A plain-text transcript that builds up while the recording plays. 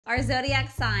our zodiac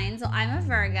signs. So I'm a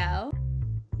Virgo.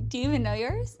 Do you even know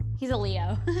yours? He's a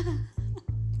Leo.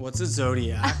 What's a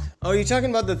zodiac? Oh, you're talking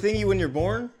about the thingy when you're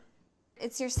born?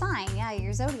 It's your sign, yeah,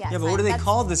 your zodiac Yeah, but sign. what do they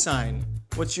call the sign?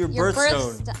 What's your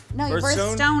birthstone? No, your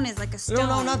birthstone is like a stone.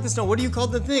 No, not the stone. What do you call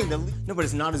the thing? No, but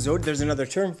it's not a zodiac. There's another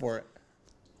term for it.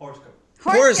 Horoscope.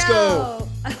 Horoscope.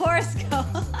 A horoscope.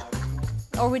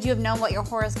 Or would you have known what your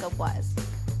horoscope was?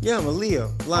 Yeah, I'm a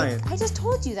Leo, lion. I just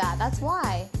told you that. That's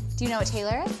why. Do you know what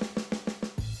Taylor is?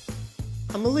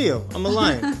 I'm a Leo. I'm a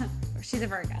lion. She's a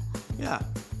Virgo. Yeah.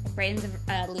 Brayden's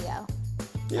a Leo.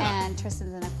 Yeah. And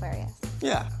Tristan's an Aquarius.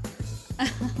 Yeah.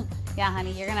 Yeah,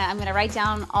 honey, I'm gonna write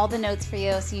down all the notes for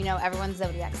you so you know everyone's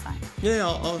zodiac sign. Yeah,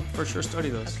 I'll for sure study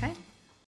those. Okay.